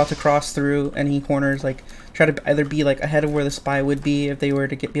team is about to cross through any corners. Like try to either be like ahead of where the spy would be if they were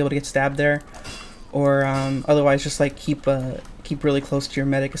to be able to get stabbed there, or otherwise just like keep really close to your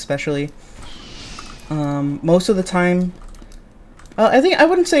medic, especially. Most of the time, I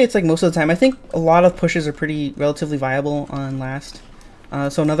wouldn't say it's like most of the time. I think a lot of pushes are relatively viable on last.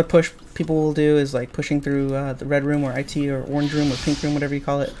 So another push people will do is like pushing through the red room or IT or orange room or pink room, whatever you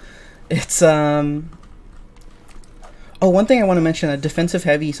call it. It's oh, one thing I want to mention: defensive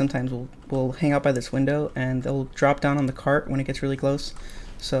heavy sometimes will hang out by this window and they'll drop down on the cart when it gets really close.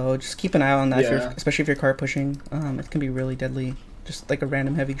 So just keep an eye on that, especially if you're cart pushing. It can be really deadly. Just like a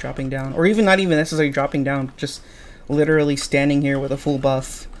random heavy dropping down, or not even necessarily dropping down, just literally standing here with a full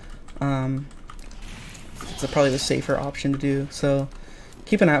buff. It's probably the safer option to do. So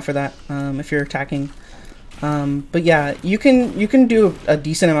keep an eye out for that if you're attacking. But yeah, you can do a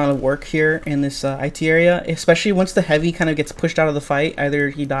decent amount of work here in this IT area, especially once the heavy kind of gets pushed out of the fight. Either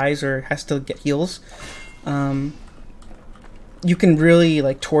he dies or has to get heals. You can really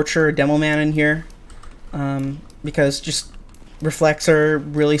like torture a demo man in here because just reflex are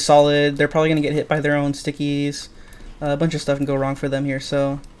really solid. They're probably gonna get hit by their own stickies. A bunch of stuff can go wrong for them here.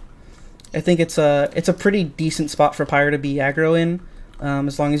 So I think it's a pretty decent spot for Pyro to be aggro in,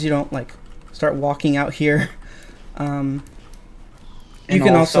 as long as you don't like start walking out here. You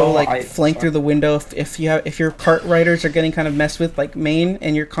can also like flank through the window if your cart riders are getting kind of messed with like main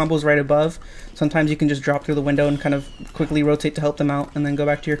and your combo's right above. Sometimes you can just drop through the window and kind of quickly rotate to help them out, and then go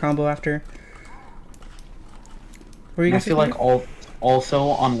back to your combo after. I feel like also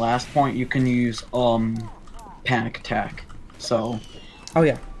on last point you can use panic attack. So. Oh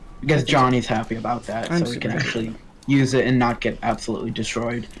yeah. Because Johnny's happy about that, so he can actually use it and not get absolutely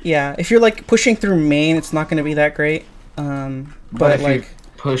destroyed. Yeah, if you're like pushing through main, it's not going to be that great. But if like you're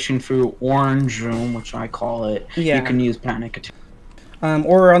pushing through orange room, which I call it, you can use panic attack.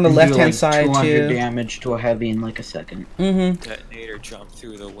 Or on the left-hand side 200 damage to a heavy in like a second. Detonator jump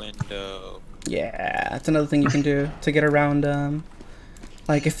through the window. Yeah, that's another thing you can do to get around.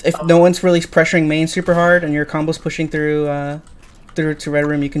 Like if no one's really pressuring main super hard and your combo's pushing through to red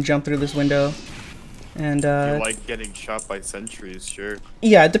room, you can jump through this window. And you like getting shot by sentries, sure.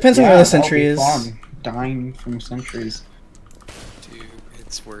 Yeah, it depends on where the sentry is. Fun. Dying from sentries. Dude,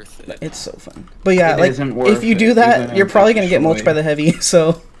 it's worth it. It's so fun. But yeah, like if you do that, you're probably gonna get mulched by the heavy.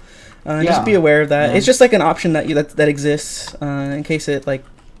 So just be aware of that. It's just like an option that exists in case it like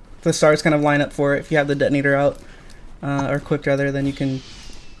the stars kind of line up for it. If you have the detonator out or equipped rather, then you can.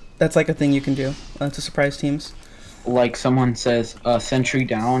 That's like a thing you can do to surprise teams. Like someone says, sentry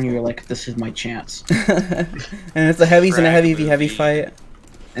down, you're like, this is my chance. And if the heavy's in a heavy v heavy fight.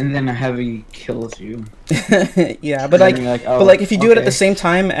 And then a heavy kills you. Yeah, but like, if you do it at the same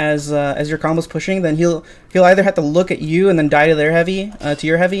time as your combo's pushing, then he'll either have to look at you and then die to their heavy, to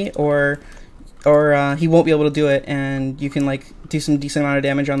your heavy, or he won't be able to do it, and you can like do some decent amount of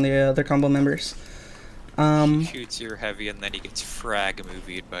damage on the other combo members. He shoots your heavy and then he gets frag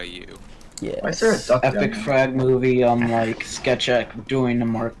movied by you. Yeah. Why is there a duck epic frag movie like Sketchek doing a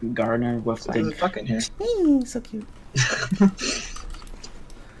Mark Gardner with the fucking hair. So cute.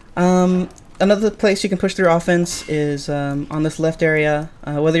 Another place you can push through offense is on this left area.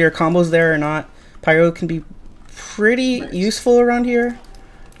 Whether your combo's there or not, Pyro can be pretty useful around here.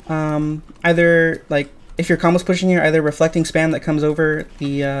 Either like if your combo's pushing here, either reflecting spam that comes over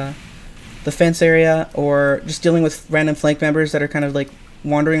the fence area, or just dealing with random flank members that are kind of like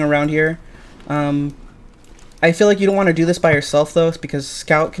wandering around here. I feel like you don't want to do this by yourself though, because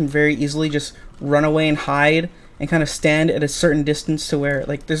Scout can very easily just run away and hide and kind of stand at a certain distance to where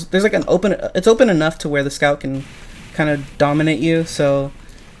like there's like it's open enough to where the Scout can kind of dominate you. So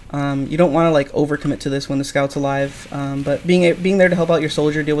you don't want to like overcommit to this when the Scout's alive. But being there to help out your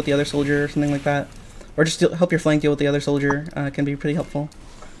soldier, deal with the other soldier or something like that, or just help your flank deal with the other soldier can be pretty helpful.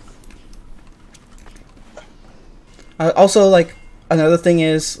 Also, like another thing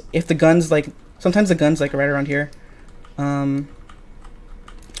is if the gun's like sometimes the gun's like right around here.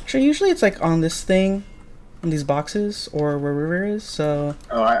 Actually, usually it's like on this thing, on these boxes, or where River is. So.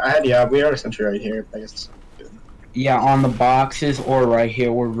 Oh, we had a sentry right here. I guess. Yeah, on the boxes or right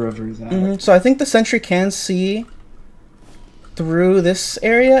here where River's at. So I think the sentry can see through this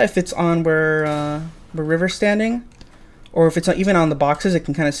area if it's on where River's standing, or if it's not even on the boxes, it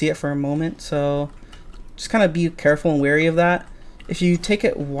can kind of see it for a moment. So just kind of be careful and wary of that. If you take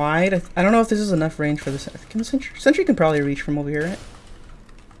it wide, I don't know if this is enough range for this. Can the sentry can probably reach from over here, right?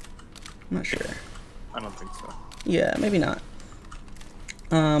 I'm not sure. I don't think so. Yeah, maybe not.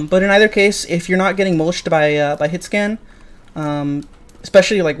 But in either case, if you're not getting mulched by hit scan,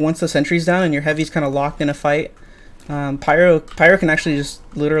 especially like once the sentry's down and your heavy's kind of locked in a fight, Pyro can actually just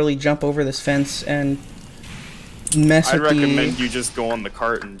literally jump over this fence and mess with the... I recommend you just go on the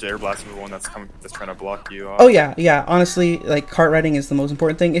cart and air blast everyone that's trying to block you off. Oh yeah. Honestly, like cart riding is the most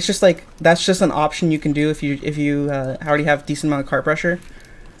important thing. It's just like that's just an option you can do if you already have a decent amount of cart pressure.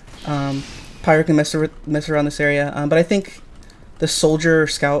 Pyro can mess around this area, but I think the soldier or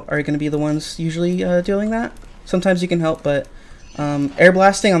scout are going to be the ones usually doing that. Sometimes you can help, but air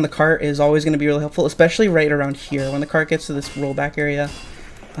blasting on the cart is always going to be really helpful, especially right around here when the cart gets to this rollback area.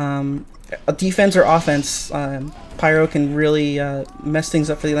 Defense or offense, Pyro can really mess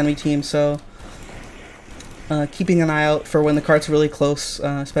things up for the enemy team. So keeping an eye out for when the cart's really close,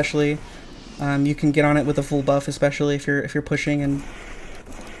 especially you can get on it with a full buff, especially if you're pushing, and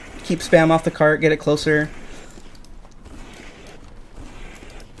keep spam off the cart, get it closer.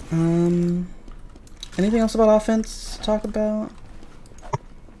 Anything else about offense to talk about?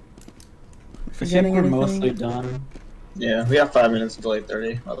 I think we're mostly done. Yeah, we have 5 minutes until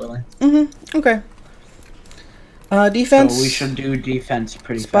 8:30, by the way. Okay. Defense. So we should do defense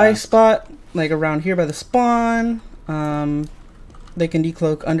pretty Spy fast. spot, like around here by the spawn. They can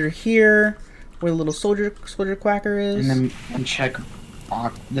decloak under here, where the little soldier quacker is. And check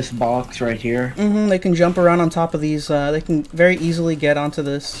this box right here. They can jump around on top of these. They can very easily get onto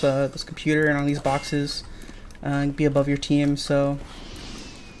this this computer and on these boxes, and be above your team. So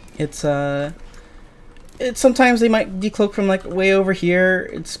it's sometimes they might decloak from like way over here.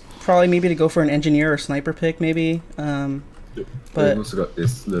 It's probably maybe to go for an engineer or sniper pick maybe. But we've also got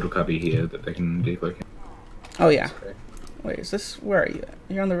this little cubby here that they can decloak in. Oh yeah. Wait, is this, where are you at?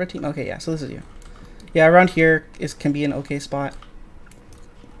 You're on the red team? Okay, yeah, so this is you. Yeah, around here can be an okay spot.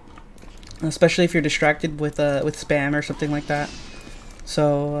 Especially if you're distracted with spam or something like that.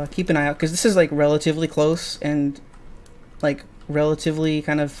 So keep an eye out, because this is like relatively close and like relatively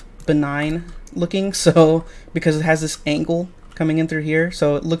kind of benign looking. So because it has this angle coming in through here,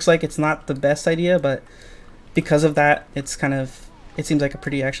 so it looks like it's not the best idea, but because of that, it's kind of, it seems like a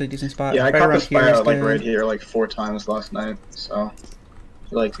pretty actually decent spot. Yeah, I right caught around this fire is like good. right here like 4 times last night, so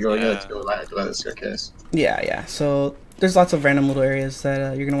I like to go by the staircase. Yeah. So there's lots of random little areas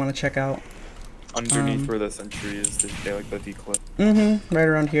that you're gonna want to check out. Underneath where the sentry is, they like the declip. Right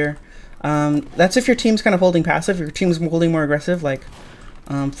around here. That's if your team's kind of holding passive. If your team's holding more aggressive, like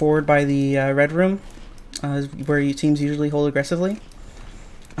forward by the red room, where your teams usually hold aggressively.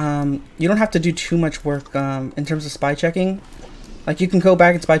 You don't have to do too much work in terms of spy checking. Like, you can go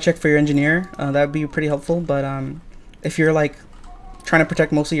back and spy check for your engineer. That would be pretty helpful. But if you're like trying to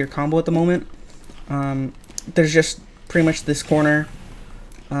protect mostly your combo at the moment, there's just pretty much this corner.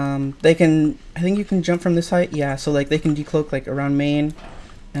 They can, I think you can jump from this height. Yeah, so like they can decloak like around main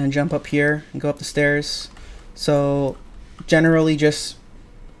and jump up here and go up the stairs. So generally just,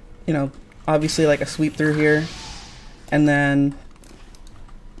 you know, obviously like a sweep through here, and then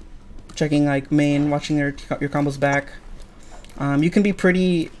checking like main, watching your combos back. You can be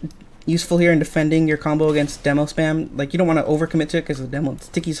pretty useful here in defending your combo against demo spam. Like, you don't want to overcommit to it because the demo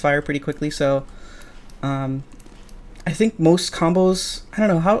stickies fire pretty quickly. So I think most combos, I don't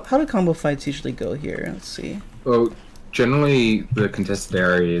know, how do combo fights usually go here? Let's see. Well, generally the contested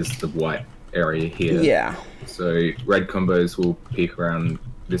area is the white area here. Yeah. So red combos will peek around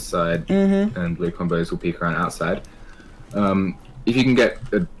this side, and blue combos will peek around outside. If you can get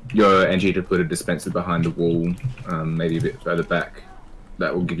your NG to put a dispenser behind the wall, maybe a bit further back,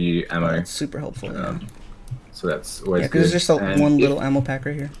 that will give you ammo. That's super helpful. So that's always good. Because there's just one little ammo pack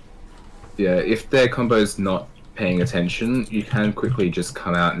right here. Yeah, if their combo's not paying attention, you can quickly just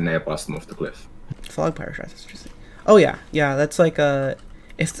come out and air blast them off the cliff. Fog Pyro shots, that's interesting. Oh yeah, that's like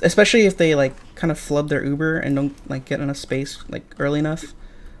especially if they like kind of flub their Uber and don't like get enough space like early enough.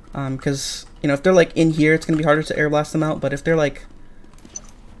 Because you know, if they're like in here, it's gonna be harder to air blast them out. But if they're like,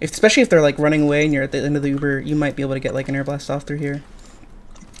 especially if they're like running away and you're at the end of the Uber, you might be able to get like an air blast off through here.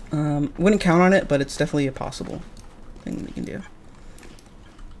 Wouldn't count on it, but it's definitely a possible thing that you can do.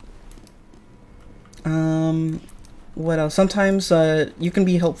 What else? Sometimes you can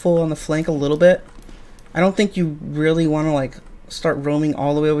be helpful on the flank a little bit. I don't think you really want to like start roaming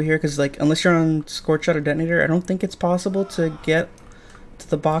all the way over here, because like unless you're on Scorch Shot or Detonator, I don't think it's possible to get to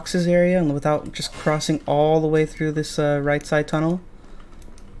the boxes area and without just crossing all the way through this right side tunnel.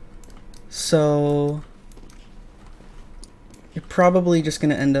 So you're probably just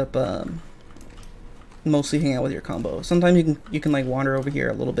gonna end up mostly hanging out with your combo. Sometimes you can like wander over here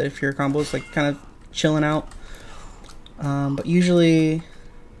a little bit if your combo's like kind of chilling out, but usually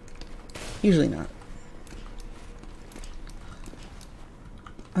not.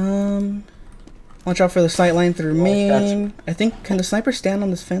 Watch out for the sight line through main. I think, can the sniper stand on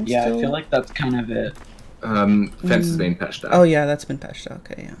this fence? Yeah, still? I feel like that's kind of it. Fence has been patched out. Oh yeah, that's been patched out.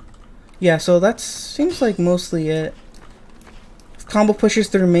 Okay, yeah. Yeah, so that seems like mostly it. If combo pushes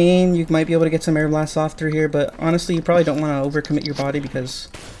through main, you might be able to get some air blasts off through here, but honestly, you probably don't want to overcommit your body because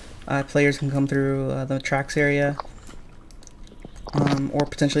players can come through the tracks area, or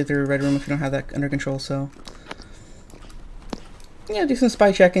potentially through red room if you don't have that under control. So yeah, do some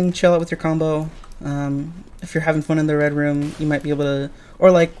spy checking, chill out with your combo. If you're having fun in the red room, you might be able to, or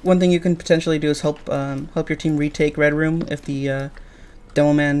like one thing you can potentially do is help your team retake red room if the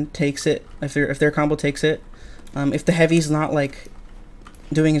demo man takes it, if their combo takes it. If the heavy's not like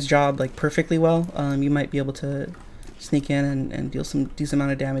doing his job like perfectly well, you might be able to sneak in and deal some decent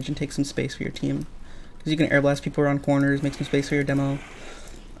amount of damage and take some space for your team, because you can air blast people around corners, make some space for your demo.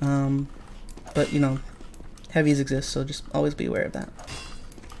 But you know, heavies exist, so just always be aware of that.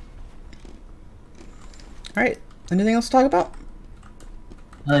 All right. Anything else to talk about?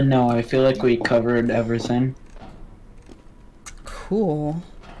 No, I feel like we covered everything. Cool.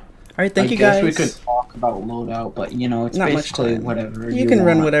 All right, thank I you guess guys. we could talk about loadout, but you know, it's Not much basically time. whatever You can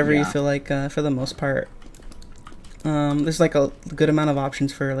run want, whatever you yeah. feel like for the most part. There's like a good amount of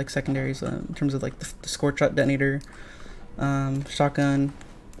options for like secondaries in terms of like the score shot detonator, shotgun,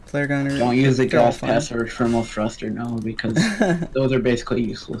 flare gun. Or Don't use the they're all gas fun. pass or thermal thruster, no, because those are basically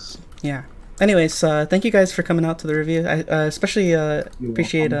useless. Yeah. Anyways, thank you guys for coming out to the review. I especially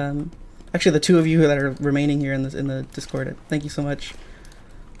appreciate actually the two of you that are remaining here in the Discord. Thank you so much.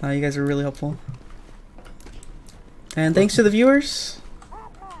 You guys are really helpful. And thanks to the viewers.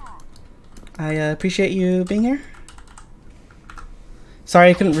 I appreciate you being here. Sorry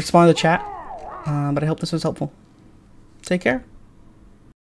I couldn't respond to the chat, but I hope this was helpful. Take care.